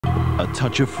A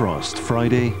Touch of Frost,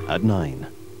 Friday at 9.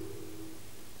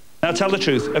 Now tell the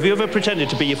truth, have you ever pretended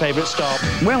to be your favourite star?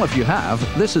 Well, if you have,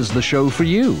 this is the show for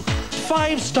you.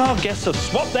 5-star guests have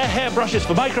swapped their hairbrushes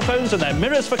for microphones and their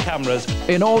mirrors for cameras.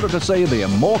 In order to say the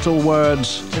immortal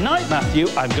words... Tonight, Matthew,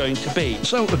 I'm going to be...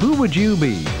 So who would you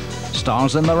be?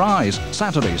 Stars in Their Eyes,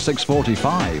 Saturday,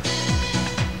 6:45.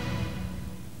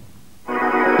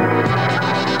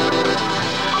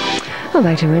 Well,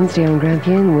 back to Wednesday on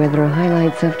Grampian, where there are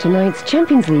highlights of tonight's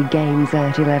Champions League games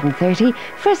at 11:30.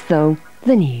 First, though,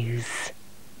 the news.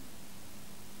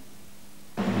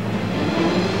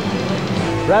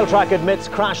 Railtrack admits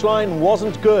crash line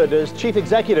wasn't good as chief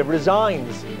executive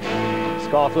resigns.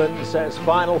 Scotland says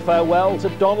final farewell to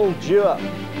Donald Dewar.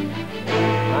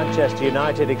 Manchester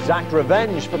United exact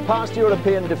revenge for past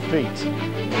European defeat.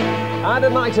 And a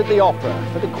night at the opera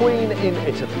for the Queen in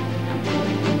Italy.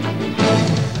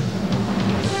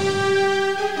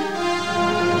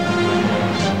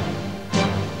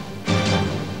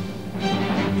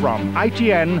 From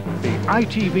ITN, the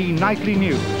ITV Nightly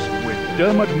News with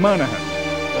Dermot Murnaghan.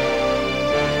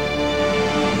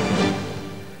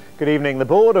 Good evening. The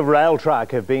board of Railtrack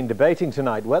have been debating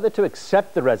tonight whether to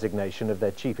accept the resignation of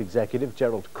their chief executive,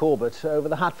 Gerald Corbett, over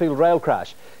the Hatfield rail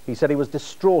crash. He said he was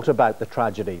distraught about the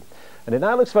tragedy. And it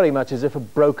now looks very much as if a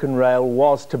broken rail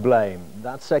was to blame.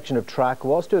 That section of track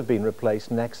was to have been replaced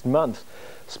next month.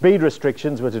 Speed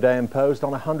restrictions were today imposed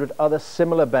on 100 other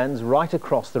similar bends right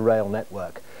across the rail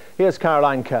network. Here's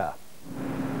Caroline Kerr.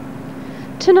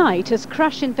 Tonight, as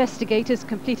crash investigators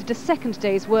completed a second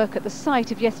day's work at the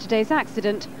site of yesterday's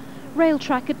accident,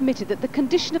 Railtrack admitted that the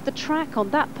condition of the track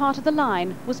on that part of the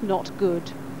line was not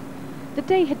good. The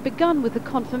day had begun with the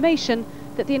confirmation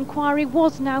that the inquiry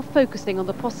was now focusing on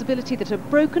the possibility that a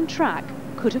broken track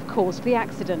could have caused the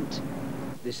accident.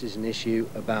 This is an issue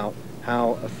about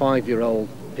how a 5-year-old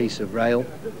piece of rail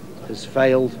has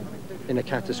failed in a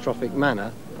catastrophic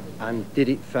manner, and did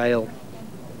it fail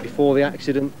before the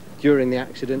accident, during the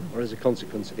accident, or as a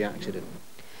consequence of the accident.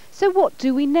 So what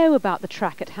do we know about the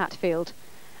track at Hatfield?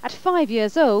 At 5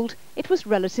 years old, it was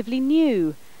relatively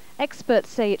new. Experts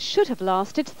say it should have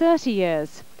lasted 30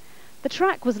 years. The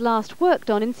track was last worked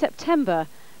on in September.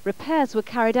 Repairs were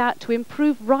carried out to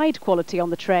improve ride quality on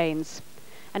the trains.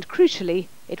 And crucially,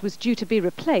 it was due to be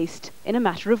replaced in a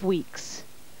matter of weeks.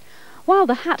 While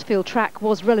the Hatfield track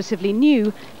was relatively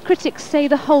new, critics say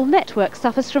the whole network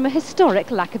suffers from a historic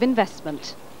lack of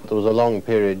investment. There was a long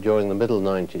period during the middle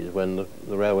 90s when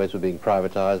the railways were being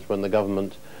privatised, when the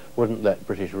government wouldn't let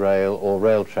British Rail or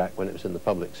Railtrack, when it was in the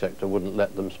public sector, wouldn't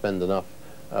let them spend enough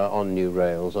on new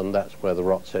rails, and that's where the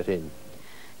rot set in.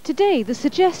 Today, the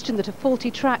suggestion that a faulty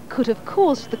track could have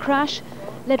caused the crash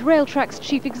led Railtrack's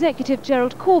chief executive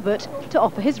Gerald Corbett to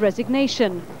offer his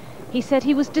resignation. He said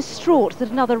he was distraught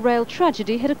that another rail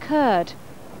tragedy had occurred.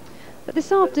 But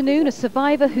this afternoon, a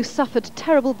survivor who suffered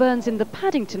terrible burns in the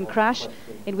Paddington crash,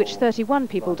 in which 31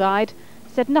 people died,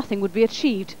 said nothing would be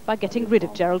achieved by getting rid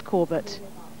of Gerald Corbett.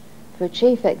 For a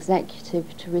chief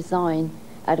executive to resign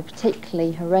at a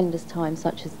particularly horrendous time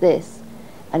such as this,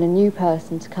 and a new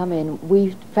person to come in,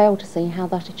 we fail to see how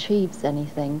that achieves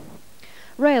anything.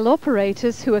 Rail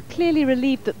operators, who are clearly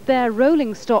relieved that their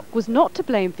rolling stock was not to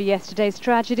blame for yesterday's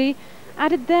tragedy,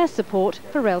 added their support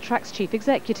for Railtrack's chief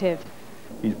executive.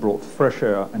 He's brought fresh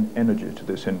air and energy to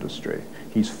this industry.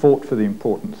 He's fought for the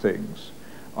important things.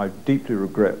 I deeply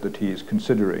regret that he is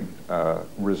considering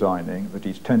resigning, that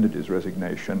he's tendered his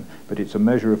resignation, but it's a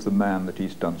measure of the man that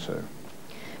he's done so.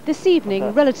 This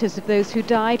evening, relatives of those who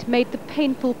died made the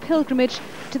painful pilgrimage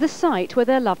to the site where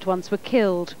their loved ones were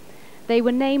killed. They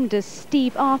were named as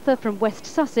Steve Arthur from West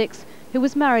Sussex, who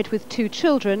was married with 2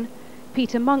 children,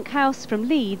 Peter Monkhouse from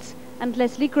Leeds, and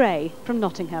Leslie Gray from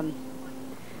Nottingham.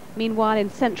 Meanwhile, in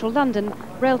central London,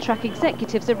 Railtrack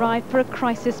executives arrived for a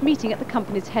crisis meeting at the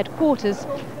company's headquarters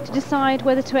to decide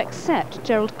whether to accept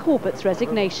Gerald Corbett's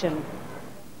resignation.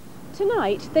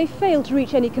 Tonight, they failed to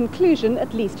reach any conclusion,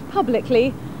 at least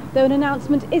publicly, though an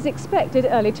announcement is expected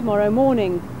early tomorrow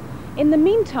morning. In the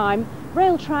meantime,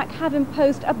 Railtrack have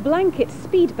imposed a blanket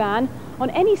speed ban on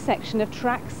any section of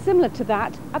track similar to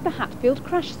that at the Hatfield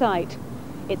crash site.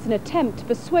 It's an attempt to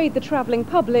persuade the travelling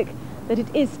public that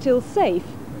it is still safe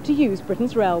to use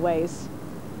Britain's railways.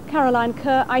 Caroline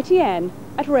Kerr, ITN,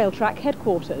 at Railtrack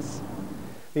headquarters.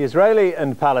 The Israeli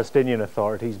and Palestinian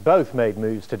authorities both made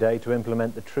moves today to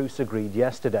implement the truce agreed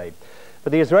yesterday.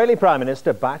 But the Israeli Prime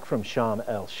Minister, back from Sharm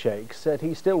el-Sheikh, said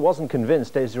he still wasn't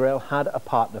convinced Israel had a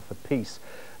partner for peace.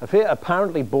 A fear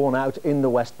apparently borne out in the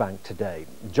West Bank today.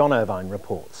 John Irvine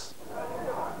reports.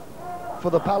 For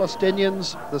the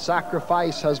Palestinians, the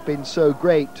sacrifice has been so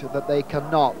great that they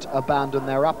cannot abandon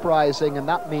their uprising, and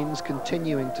that means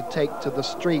continuing to take to the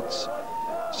streets.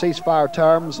 Ceasefire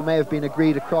terms may have been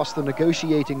agreed across the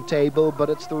negotiating table,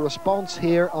 but it's the response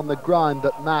here on the ground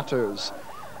that matters.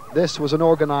 This was an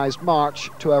organised march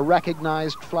to a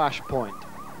recognised flashpoint.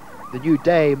 The new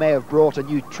day may have brought a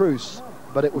new truce,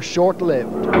 but it was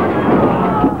short-lived.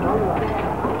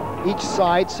 Each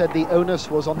side said the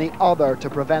onus was on the other to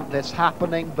prevent this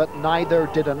happening, but neither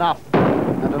did enough,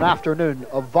 and an afternoon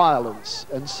of violence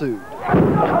ensued. These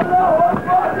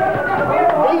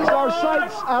are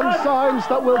sights and sounds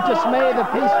that will dismay the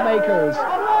peacemakers.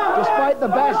 Despite the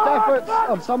best efforts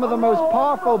of some of the most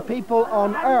powerful people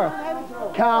on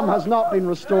earth, calm has not been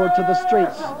restored to the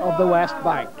streets of the West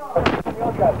Bank.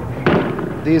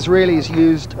 The Israelis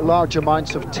used large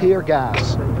amounts of tear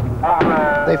gas.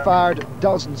 They fired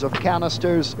dozens of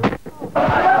canisters.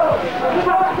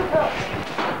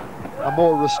 A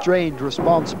more restrained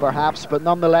response, perhaps, but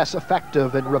nonetheless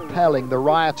effective in repelling the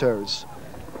rioters.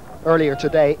 Earlier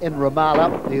today in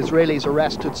Ramallah, the Israelis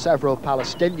arrested several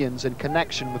Palestinians in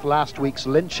connection with last week's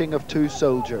lynching of 2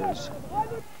 soldiers.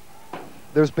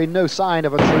 There's been no sign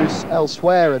of a truce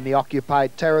elsewhere in the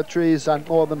occupied territories, and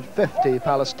more than 50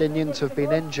 Palestinians have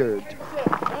been injured.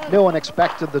 No one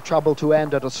expected the trouble to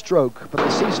end at a stroke, but the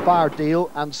ceasefire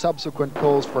deal and subsequent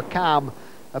calls for calm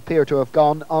appear to have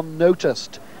gone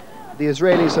unnoticed. The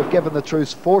Israelis have given the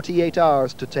truce 48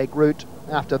 hours to take root.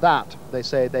 After that, they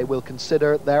say they will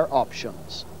consider their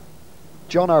options.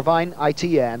 John Irvine,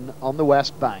 ITN, on the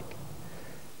West Bank.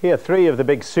 Here, 3 of the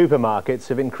big supermarkets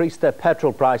have increased their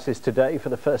petrol prices today for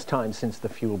the first time since the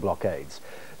fuel blockades.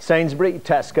 Sainsbury's,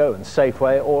 Tesco and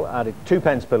Safeway all added 2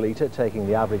 pence per litre, taking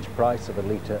the average price of a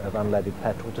litre of unleaded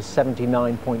petrol to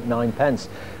 79.9 pence.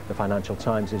 The Financial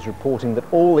Times is reporting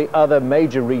that all the other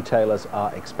major retailers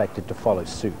are expected to follow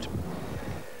suit.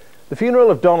 The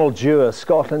funeral of Donald Dewar,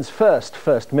 Scotland's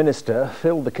First Minister,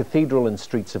 filled the cathedral and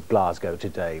streets of Glasgow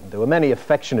today. There were many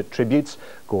affectionate tributes,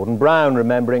 Gordon Brown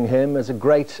remembering him as a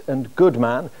great and good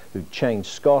man who changed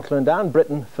Scotland and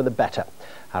Britain for the better.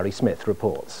 Harry Smith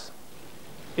reports.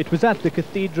 It was at the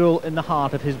cathedral in the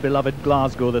heart of his beloved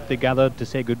Glasgow that they gathered to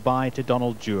say goodbye to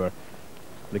Donald Dewar.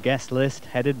 The guest list,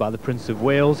 headed by the Prince of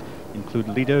Wales, include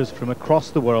leaders from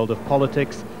across the world of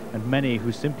politics and many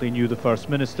who simply knew the First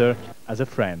Minister as a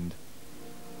friend.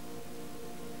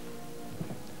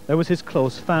 There was his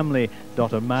close family,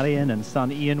 daughter Marion and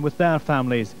son Ian with their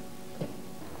families.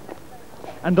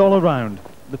 And all around,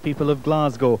 the people of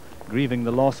Glasgow, grieving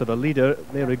the loss of a leader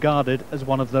they regarded as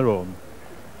one of their own.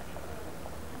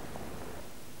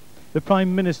 The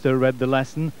Prime Minister read the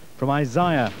lesson from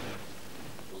Isaiah.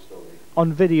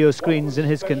 On video screens in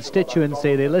his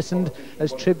constituency, they listened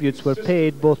as tributes were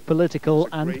paid, both political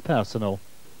and personal.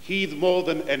 He, more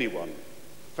than anyone,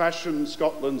 fashioned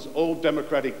Scotland's old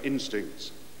democratic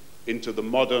instincts into the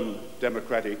modern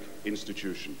democratic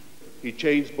institution. He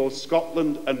changed both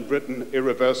Scotland and Britain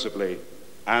irreversibly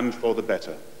and for the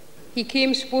better. He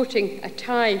came sporting a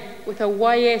tie with a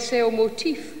YSL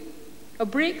motif, a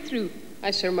breakthrough,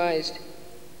 I surmised.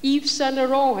 Yves Saint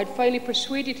Laurent had finally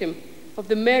persuaded him of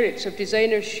the merits of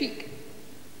designer chic.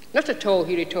 Not at all,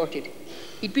 he retorted.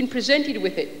 He'd been presented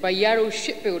with it by Yarrow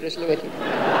Shipbuilders Limited.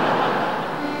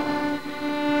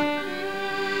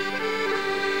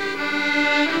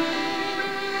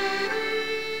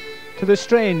 To the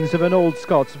strains of an old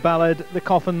Scots ballad, the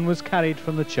coffin was carried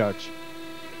from the church.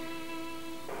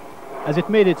 As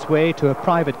it made its way to a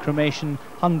private cremation,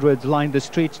 hundreds lined the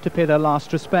streets to pay their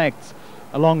last respects.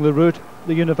 Along the route,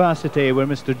 the university where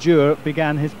Mr. Dewar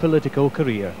began his political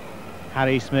career.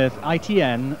 Harry Smith,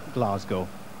 ITN, Glasgow.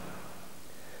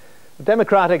 The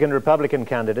Democratic and Republican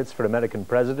candidates for American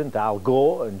President Al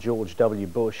Gore and George W.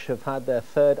 Bush have had their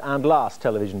third and last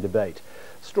television debate.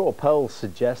 Straw polls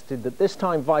suggested that this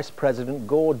time Vice President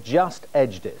Gore just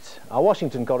edged it. Our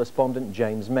Washington correspondent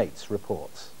James Mates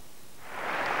reports.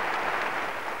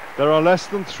 There are less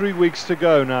than 3 weeks to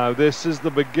go now. This is the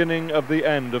beginning of the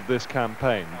end of this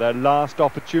campaign, their last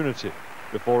opportunity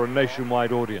before a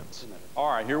nationwide audience.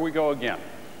 All right, here we go again.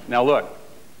 Now look.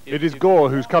 It is Gore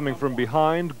who's coming from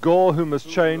behind, Gore who must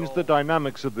change the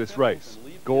dynamics of this race,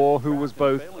 Gore who was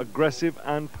both aggressive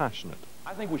and passionate.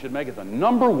 I think we should make it the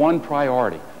 #1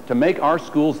 priority to make our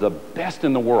schools the best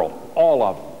in the world, all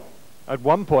of them. At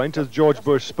one point, as George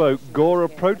Bush spoke, Gore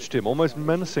approached him almost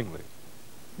menacingly.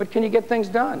 But can you get things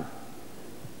done?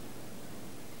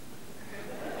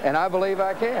 And I believe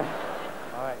I can.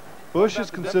 All right. Bush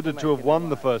is considered to have won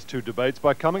the first 2 debates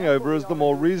by coming over as the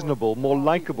more reasonable, more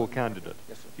likable candidate.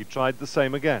 He tried the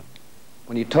same again.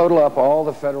 When you total up all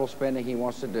the federal spending he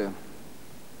wants to do,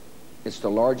 It's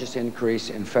the largest increase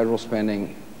in federal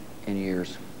spending in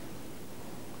years.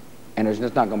 And there's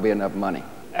just not going to be enough money.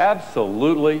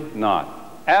 Absolutely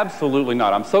not. Absolutely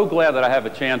not. I'm so glad that I have a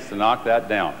chance to knock that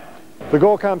down. The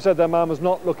Gorkamp said their man was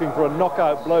not looking for a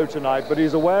knockout blow tonight, but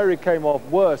he's aware he came off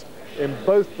worst in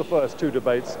both the first two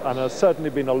debates and has certainly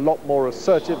been a lot more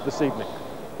assertive this evening.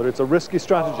 But it's a risky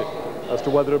strategy as to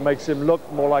whether it makes him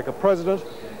look more like a president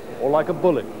or like a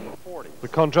bully. The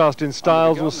contrast in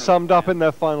styles was summed up in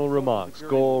their final remarks.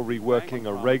 Gore reworking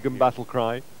a Reagan battle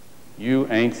cry. You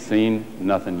ain't seen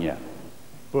nothing yet.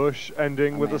 Bush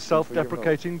ending with a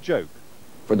self-deprecating joke.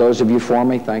 For those of you for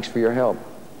me, thanks for your help.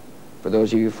 For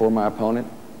those of you for my opponent,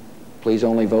 please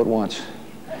only vote once.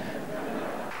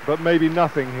 But maybe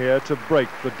nothing here to break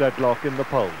the deadlock in the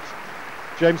polls.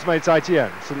 James Mates,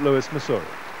 ITN, St. Louis, Missouri.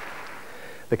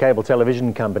 The cable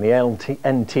television company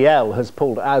NTL has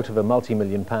pulled out of a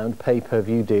multi-million-pound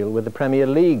pay-per-view deal with the Premier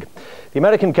League. The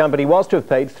American company was to have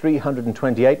paid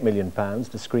 £328 million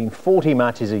to screen 40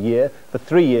 matches a year for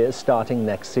 3 years starting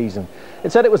next season.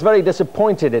 It said it was very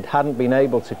disappointed it hadn't been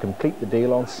able to complete the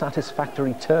deal on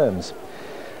satisfactory terms.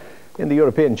 In the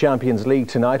European Champions League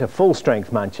tonight, a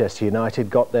full-strength Manchester United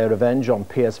got their revenge on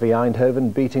PSV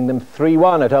Eindhoven, beating them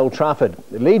 3-1 at Old Trafford.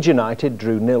 Leeds United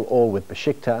drew 0-0 with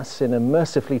Besiktas in a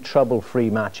mercifully trouble-free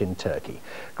match in Turkey.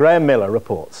 Graham Miller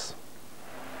reports.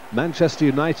 Manchester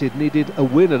United needed a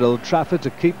win at Old Trafford to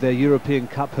keep their European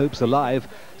Cup hopes alive,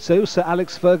 so Sir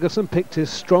Alex Ferguson picked his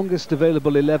strongest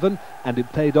available 11 and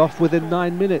it paid off within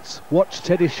 9 minutes. Watch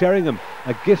Teddy Sheringham,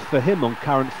 a gift for him on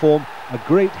current form, a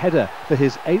great header for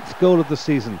his 8th goal of the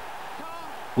season.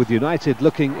 With United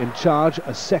looking in charge,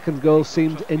 a second goal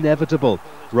seemed inevitable.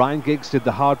 Ryan Giggs did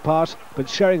the hard part, but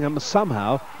Sheringham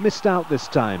somehow missed out this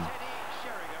time.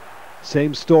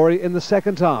 Same story in the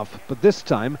second half, but this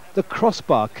time the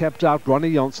crossbar kept out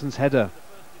Ronnie Jansson's header.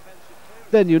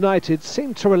 Then United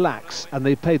seemed to relax and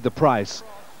they paid the price.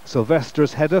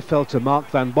 Sylvester's header fell to Mark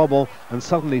van Bommel and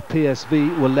suddenly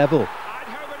PSV were level.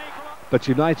 But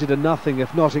United are nothing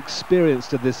if not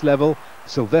experienced at this level.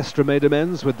 Sylvester made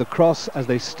amends with the cross as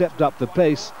they stepped up the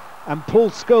pace, and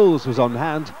Paul Scholes was on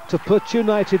hand to put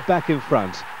United back in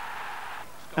front.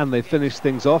 And they finished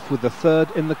things off with the third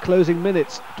in the closing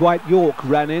minutes. Dwight York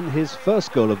ran in his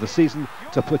first goal of the season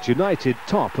to put United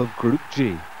top of Group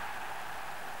G.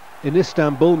 In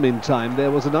Istanbul, meantime,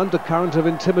 there was an undercurrent of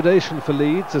intimidation for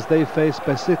Leeds as they faced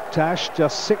Besiktas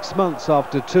just 6 months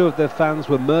after 2 of their fans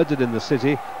were murdered in the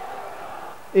city.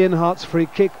 Ian Hart's free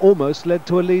kick almost led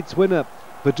to a Leeds winner.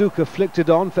 Viduka flicked it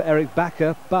on for Eric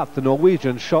Bakker, but the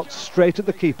Norwegian shot straight at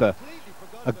the keeper.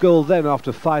 A goal then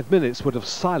after 5 minutes would have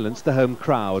silenced the home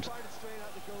crowd.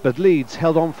 But Leeds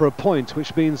held on for a point,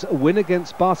 which means a win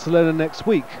against Barcelona next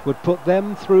week would put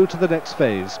them through to the next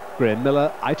phase. Graham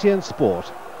Miller, ITN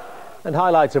Sport. And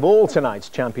highlights of all tonight's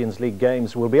Champions League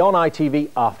games will be on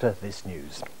ITV after this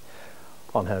news.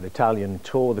 On her Italian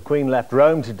tour, the Queen left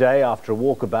Rome today after a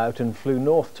walkabout and flew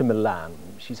north to Milan.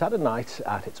 She's had a night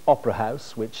at its opera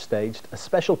house, which staged a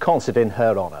special concert in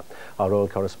her honour. Our royal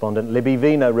correspondent Libby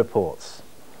Vino reports.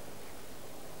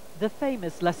 The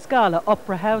famous La Scala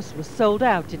Opera House was sold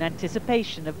out in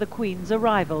anticipation of the Queen's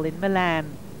arrival in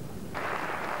Milan.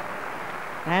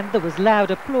 And there was loud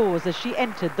applause as she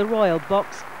entered the royal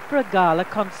box for a gala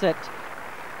concert.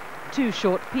 2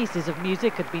 short pieces of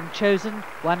music had been chosen,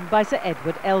 one by Sir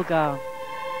Edward Elgar.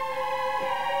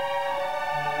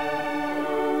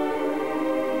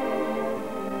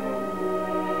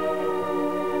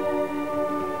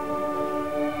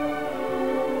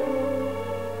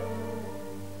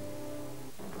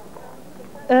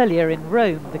 Earlier in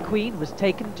Rome, the Queen was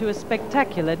taken to a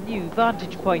spectacular new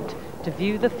vantage point to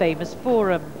view the famous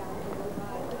Forum.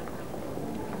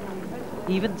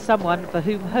 Even someone for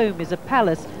whom home is a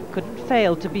palace couldn't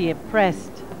fail to be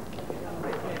impressed.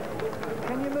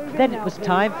 Then it was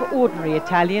time for ordinary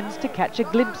Italians to catch a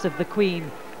glimpse of the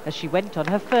Queen as she went on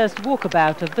her first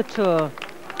walkabout of the tour.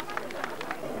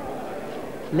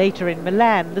 Later in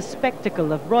Milan, the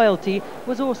spectacle of royalty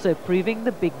was also proving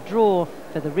the big draw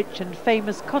for the rich and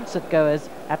famous concert-goers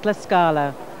at La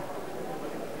Scala.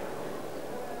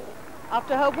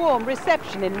 After her warm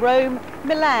reception in Rome,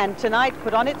 Milan tonight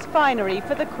put on its finery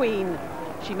for the Queen.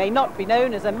 She may not be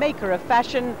known as a maker of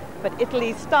fashion, but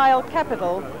Italy's style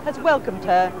capital has welcomed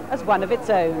her as one of its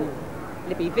own.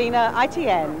 Libby Vina,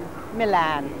 ITN,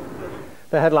 Milan.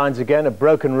 The headlines again: a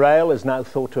broken rail is now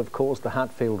thought to have caused the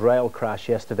Hatfield rail crash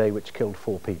yesterday, which killed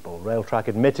 4 people. Railtrack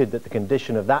admitted that the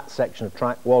condition of that section of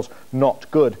track was not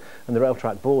good, and the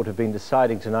Railtrack board have been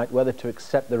deciding tonight whether to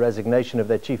accept the resignation of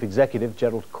their chief executive,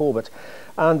 Gerald Corbett.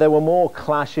 And there were more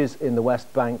clashes in the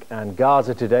West Bank and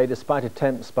Gaza today, despite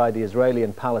attempts by the Israeli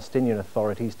and Palestinian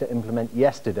authorities to implement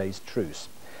yesterday's truce.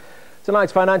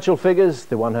 Tonight's financial figures: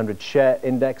 the 100 share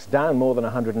index down more than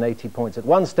 180 points at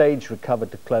one stage, recovered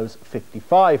to close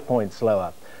 55 points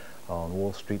lower. On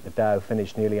Wall Street, the Dow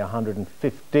finished nearly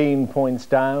 115 points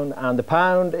down, and the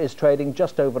pound is trading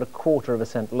just over 1/4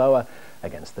 cent lower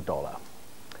against the dollar.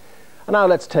 And now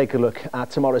let's take a look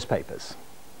at tomorrow's papers.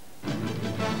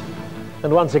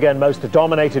 And once again, most are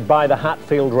dominated by the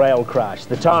Hatfield rail crash.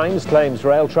 The Times claims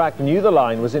Railtrack knew the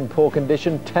line was in poor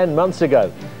condition 10 months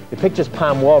ago. It pictures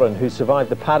Pam Warren, who survived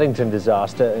the Paddington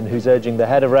disaster and who's urging the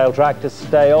head of Railtrack to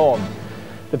stay on.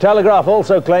 The Telegraph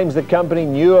also claims the company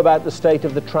knew about the state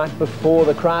of the track before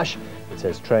the crash. It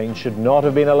says trains should not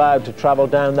have been allowed to travel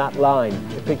down that line.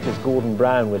 It pictures Gordon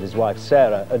Brown with his wife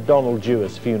Sarah at Donald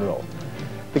Dewar's funeral.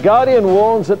 The Guardian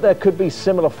warns that there could be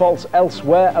similar faults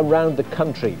elsewhere around the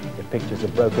country. It pictures a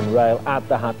broken rail at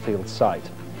the Hatfield site.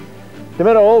 The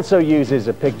Mirror also uses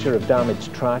a picture of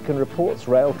damaged track and reports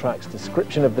Railtrack's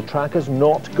description of the track as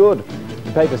not good.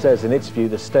 The paper says in its view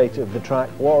the state of the track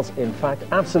was in fact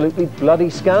absolutely bloody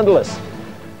scandalous.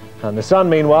 And the Sun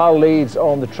meanwhile leads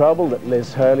on the trouble that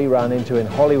Liz Hurley ran into in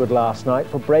Hollywood last night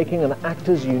for breaking an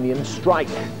actors' union strike.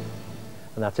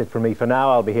 And that's it from me for now.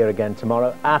 I'll be here again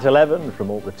tomorrow at 11 from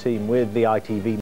all the team with the ITV